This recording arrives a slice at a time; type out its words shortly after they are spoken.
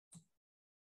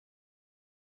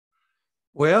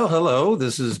Well, hello,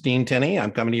 this is Dean Tenney.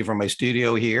 I'm coming to you from my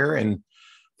studio here in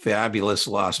fabulous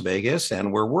Las Vegas,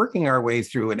 and we're working our way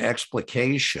through an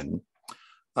explication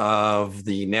of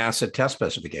the NASA test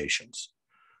specifications.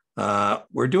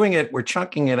 We're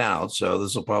chunking it out, so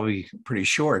this will probably be pretty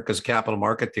short because capital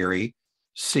market theory,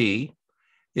 C,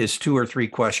 is 2 or 3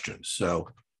 questions. So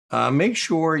make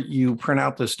sure you print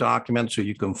out this document so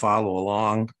you can follow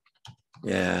along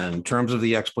in terms of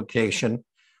the explication.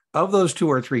 Of those 2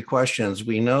 or 3 questions,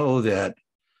 we know that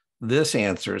this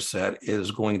answer set is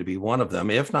going to be one of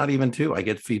them, if not even two. I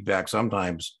get feedback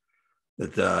sometimes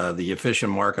that the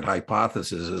efficient market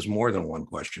hypothesis is more than one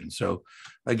question. So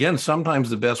again, sometimes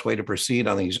the best way to proceed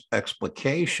on these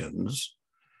explications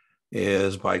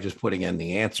is by just putting in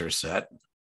the answer set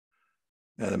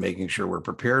and making sure we're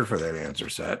prepared for that answer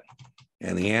set.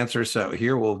 And the answer set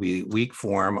here will be weak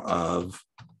form of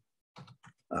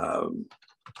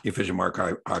efficient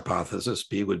market hypothesis.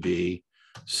 B would be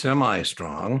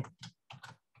semi-strong,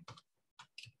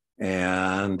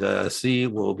 and C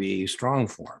will be strong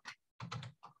form.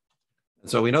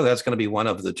 So we know that's going to be one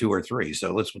of the 2 or 3.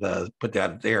 So let's put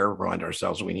that there, remind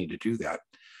ourselves we need to do that.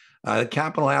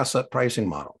 Capital asset pricing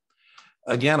model.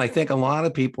 Again, I think a lot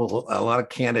of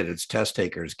candidates, test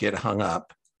takers, get hung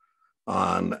up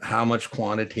on how much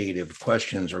quantitative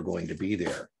questions are going to be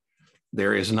there.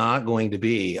 There is not going to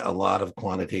be a lot of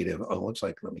quantitative. Oh, looks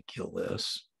like, let me kill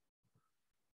this.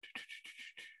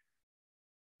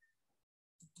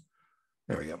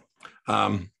 There we go.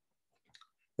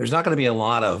 There's not going to be a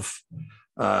lot of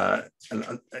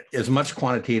as much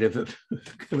quantitative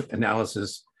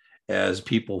analysis as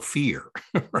people fear,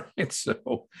 right?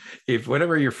 So if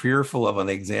whatever you're fearful of on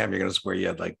the exam, you're going to swear you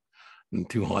had like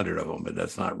 200 of them, but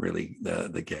that's not really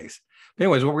the case. But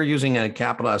anyways, what we're using a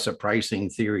capital asset pricing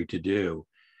theory to do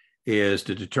is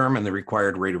to determine the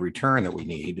required rate of return that we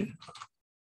need.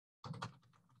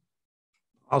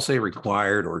 I'll say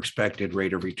required or expected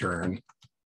rate of return.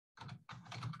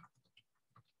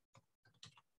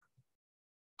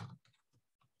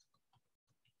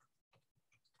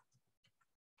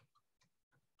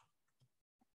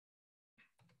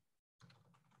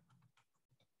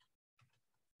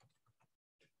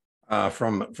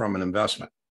 From an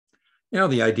investment. You know,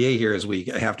 the idea here is we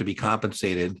have to be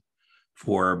compensated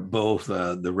for both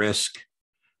the risk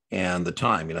and the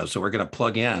time, you know, so we're going to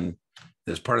plug in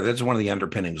as part of, that's one of the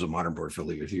underpinnings of modern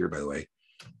portfolio theory, by the way,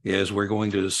 is we're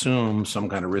going to assume some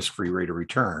kind of risk-free rate of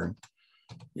return.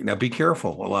 You know, be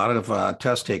careful. A lot of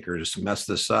test takers mess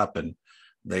this up and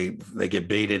they get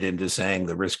baited into saying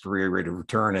the risk-free rate of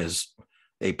return is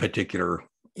a particular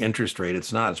interest rate.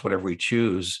 It's not. It's whatever we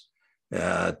choose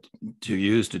to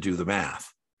use to do the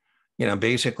math. You know,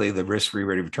 basically the risk-free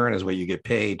rate of return is what you get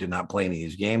paid to not play any of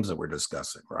these games that we're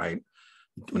discussing, right?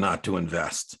 Not to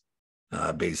invest,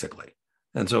 basically.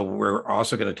 And so we're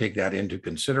also going to take that into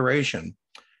consideration.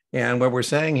 And what we're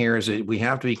saying here is that we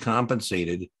have to be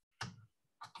compensated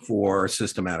for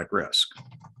systematic risk.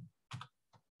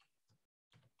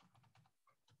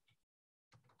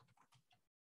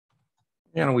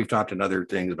 You know, we've talked in other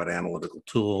things about analytical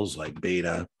tools like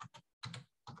beta.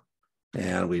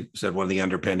 And we said one of the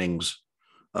underpinnings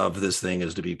of this thing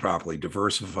is to be properly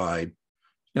diversified.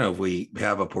 You know, if we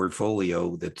have a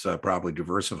portfolio that's properly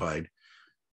diversified,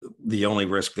 the only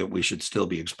risk that we should still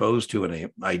be exposed to in an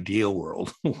ideal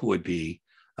world would be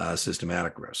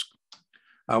systematic risk.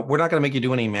 We're not going to make you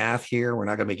do any math here. We're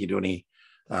not going to make you do any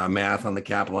math on the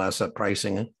capital asset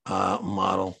pricing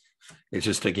model. It's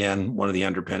just, again, one of the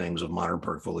underpinnings of modern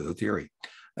portfolio theory.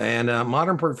 And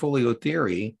modern portfolio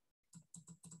theory,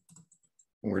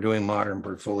 when we're doing modern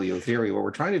portfolio theory, what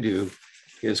we're trying to do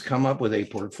is come up with a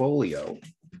portfolio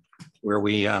where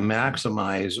we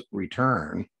maximize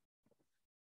return.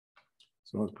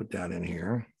 So let's put that in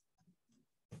here.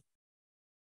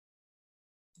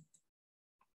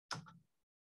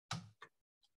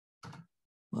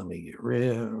 Let me get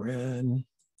rid.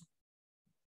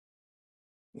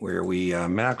 Where we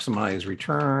maximize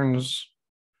returns.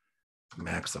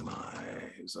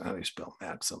 Maximize. How do you spell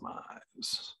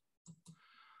maximize?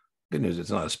 Good news, it's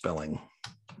not a spelling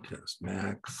test.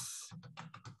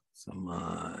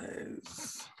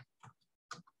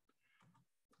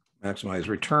 Maximize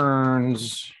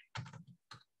returns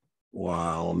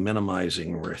while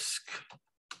minimizing risk.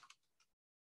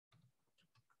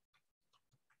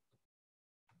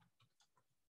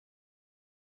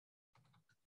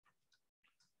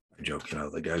 I joke, you know,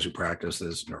 the guys who practice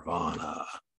this nirvana.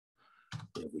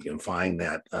 If we can find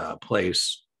that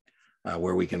place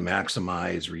where we can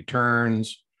maximize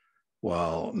returns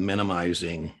while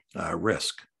minimizing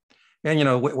risk. And, you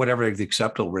know, whatever the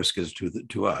acceptable risk is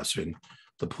to us. And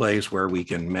the place where we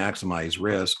can maximize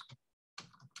risk.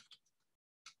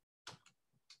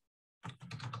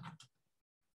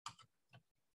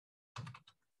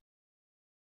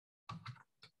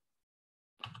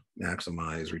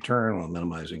 Maximize return while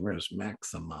minimizing risk.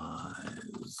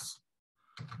 Maximize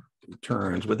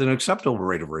returns with an acceptable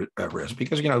rate of risk,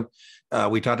 because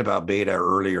we talked about beta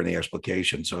earlier in the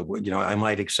explication. So I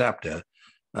might accept a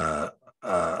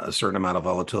certain amount of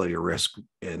volatility or risk,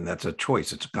 and that's a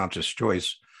choice. It's a conscious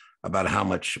choice about how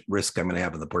much risk I'm going to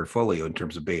have in the portfolio in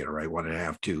terms of beta, right?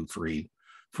 1.5, 2, 3,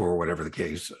 4, whatever the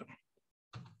case.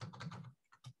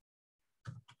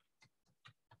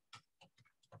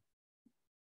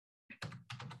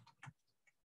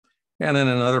 And then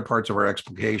in other parts of our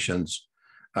explications,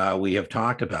 we have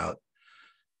talked about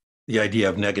the idea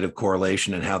of negative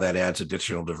correlation and how that adds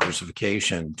additional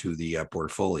diversification to the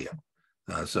portfolio.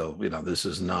 So this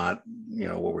is not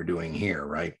what we're doing here,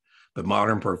 right? But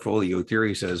modern portfolio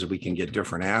theory says that we can get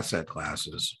different asset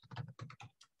classes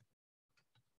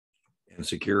and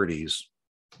securities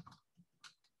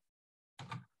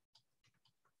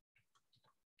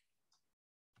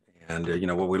and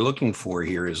what we're looking for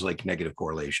here is like negative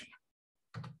correlation.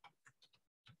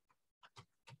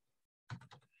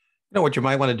 What you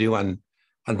might want to do on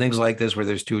things like this where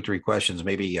there's 2 or 3 questions,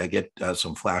 maybe get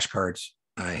some flashcards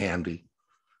handy,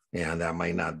 and that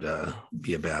might not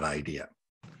be a bad idea.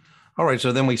 All right,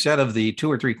 so then we said of the 2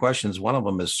 or 3 questions, one of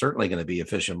them is certainly going to be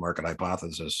efficient market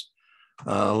hypothesis.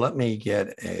 Let me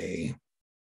get a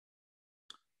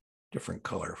different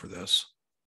color for this.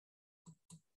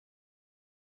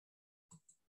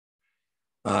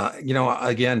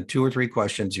 Again, 2 or 3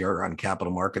 questions here on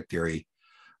capital market theory.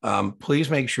 Please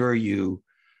make sure you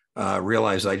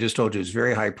realize I just told you it's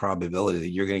very high probability that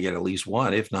you're going to get at least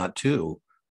 1, if not 2.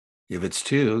 If it's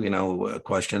 2,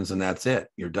 questions, and that's it.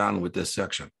 You're done with this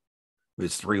section. If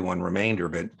it's 3, 1 remainder.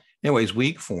 But anyways,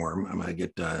 weak form, I'm going to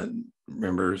get,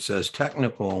 remember, it says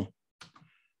technical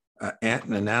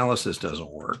analysis doesn't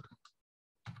work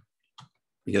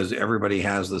because everybody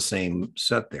has the same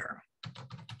set there.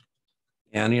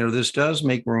 And, this does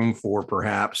make room for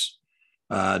perhaps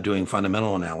doing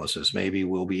fundamental analysis. Maybe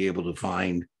we'll be able to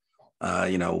find,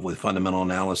 with fundamental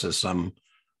analysis, some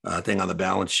thing on the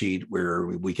balance sheet where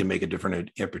we can make a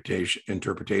different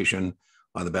interpretation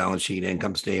on the balance sheet,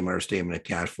 income statement, or statement of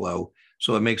cash flow.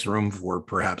 So it makes room for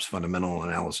perhaps fundamental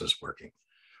analysis working.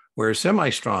 Whereas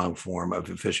semi-strong form of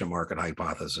efficient market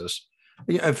hypothesis,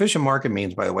 efficient market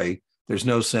means, by the way, there's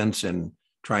no sense in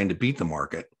trying to beat the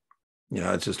market.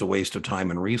 It's just a waste of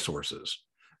time and resources.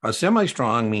 A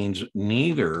semi-strong means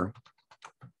neither,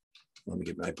 let me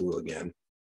get my blue again,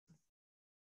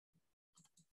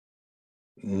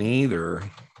 neither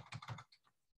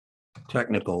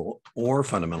technical or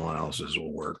fundamental analysis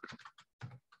will work.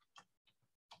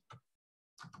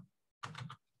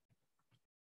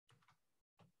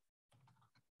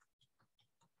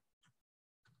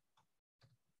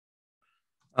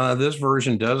 This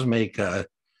version does make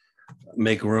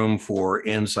room for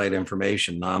inside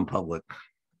information, non-public.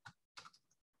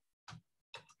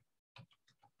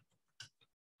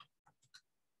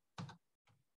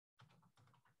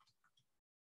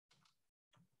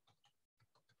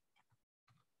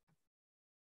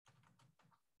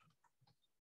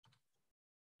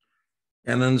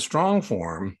 And then strong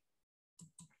form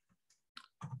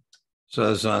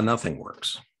says nothing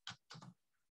works.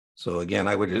 So again,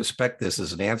 I would expect this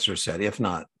as an answer set, if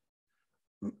not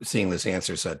seeing this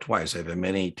answer set twice. I've had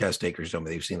many test takers tell me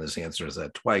they've seen this answer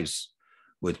set twice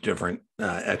with different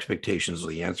expectations of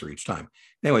the answer each time.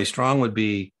 Anyway, strong would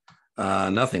be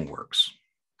nothing works.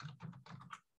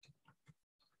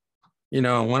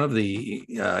 One of the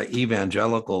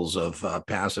evangelicals of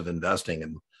passive investing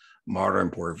and modern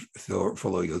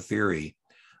portfolio theory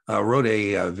wrote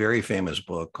a very famous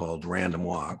book called Random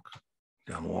Walk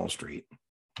Down Wall Street.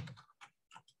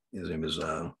 His name is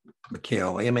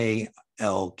Mikhail,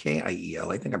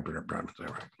 M-A-L-K-I-E-L. I think I'm pronouncing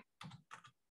that right.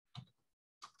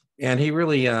 And he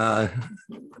really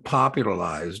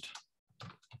popularized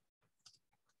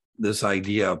this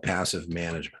idea of passive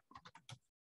management,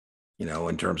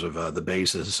 in terms of the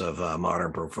basis of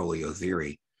modern portfolio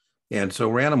theory. And so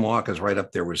random walk is right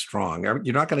up there with strong.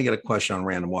 You're not going to get a question on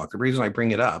random walk. The reason I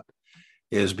bring it up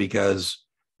is because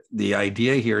the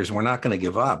idea here is we're not going to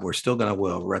give up. We're still going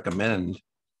to recommend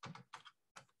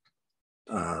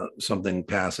something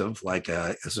passive like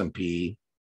a S&P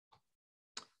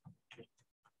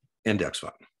index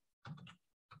fund.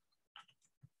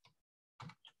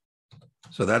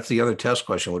 So that's the other test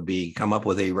question would be come up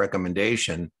with a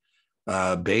recommendation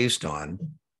based on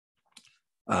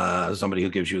somebody who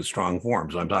gives you a strong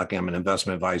form. So I'm an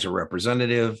investment advisor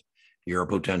representative. you're a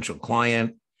potential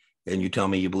client, and you tell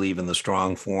me you believe in the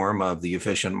strong form of the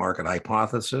efficient market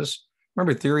hypothesis.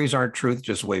 Remember, theories aren't truth,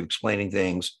 just a way of explaining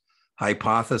things.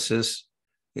 Hypothesis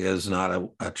is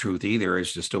not a truth either.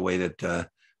 It's just a way that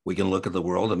we can look at the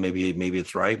world, and maybe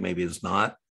it's right, maybe it's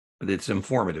not, but it's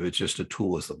informative. It's just a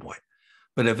tool is the point.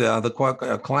 But if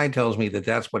the client tells me that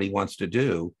that's what he wants to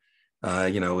do,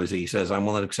 as he says, I'm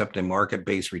willing to accept a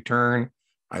market-based return.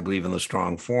 I believe in the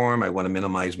strong form. I want to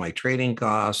minimize my trading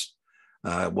costs.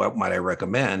 What might I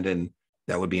recommend? And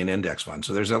that would be an index fund.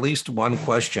 So there's at least one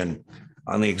question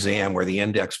on the exam where the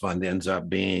index fund ends up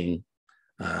being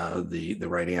the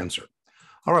right answer.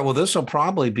 All right, well, this will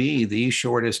probably be the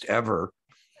shortest ever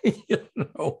thing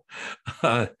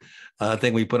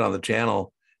we put on the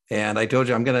channel. And I told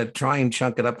you I'm going to try and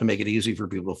chunk it up to make it easy for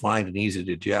people to find and easy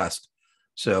to digest.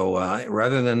 So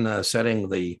rather than setting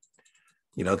the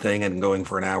thing and going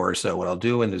for an hour or so, what I'll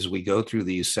do is we go through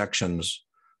these sections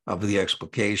of the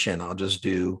explication, I'll just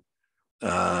do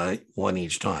one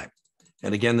each time.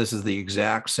 And again, this is the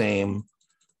exact same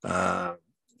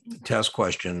test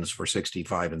questions for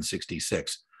 65 and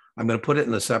 66. I'm going to put it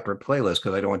in a separate playlist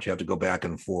because I don't want you to have to go back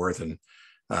and forth. And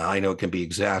I know it can be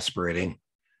exasperating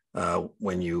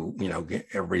when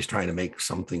everybody's trying to make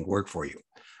something work for you.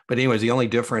 But anyways, the only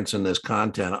difference in this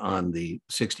content on the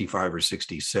 65 or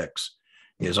 66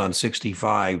 is on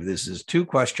 65, this is 2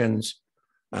 questions.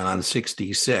 And on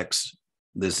 66,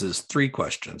 this is 3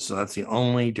 questions. So that's the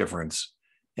only difference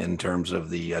in terms of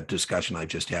the discussion I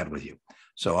just had with you.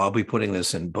 So I'll be putting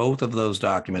this in both of those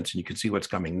documents, and you can see what's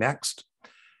coming next.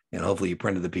 And hopefully you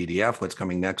printed the PDF. What's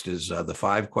coming next is the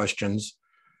 5 questions.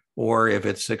 Or if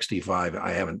it's 65,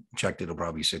 I haven't checked, it'll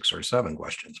probably be 6 or 7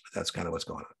 questions, but that's kind of what's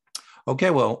going on.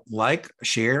 Okay, well, like,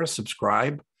 share,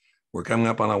 subscribe. We're coming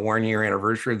up on a 1-year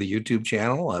anniversary of the YouTube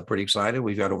channel. Pretty excited.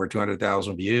 We've got over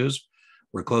 200,000 views.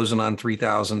 We're closing on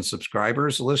 3,000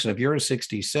 subscribers. Listen, if you're a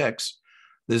 66,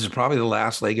 this is probably the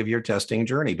last leg of your testing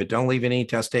journey, but don't leave any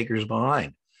test takers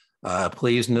behind.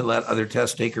 Please let other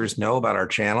test takers know about our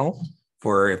channel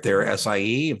for if they're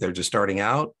SIE, if they're just starting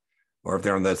out, or if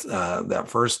they're on that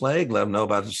first leg, let them know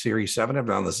about the Series 7 if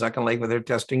they're on the second leg of their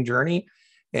testing journey.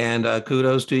 And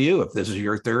kudos to you if this is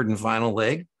your third and final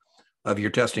leg of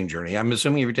your testing journey. I'm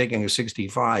assuming if you're taking a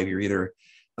 65, you're either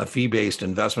a fee-based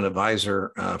investment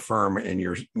advisor firm and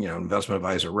your investment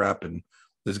advisor rep, and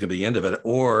this is going to be the end of it.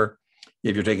 Or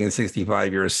if you're taking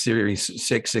 65, you're a Series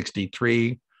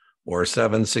 663 or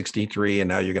 763, and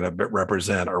now you're going to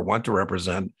represent or want to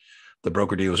represent the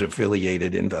broker-dealer's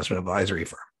affiliated investment advisory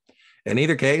firm. In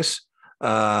either case,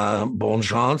 bon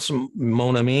chance,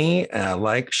 mon ami.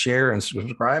 Like, share, and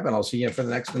subscribe, and I'll see you for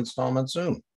the next installment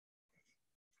soon.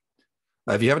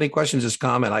 If you have any questions, just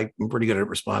comment. I'm pretty good at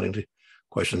responding to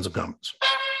questions and comments.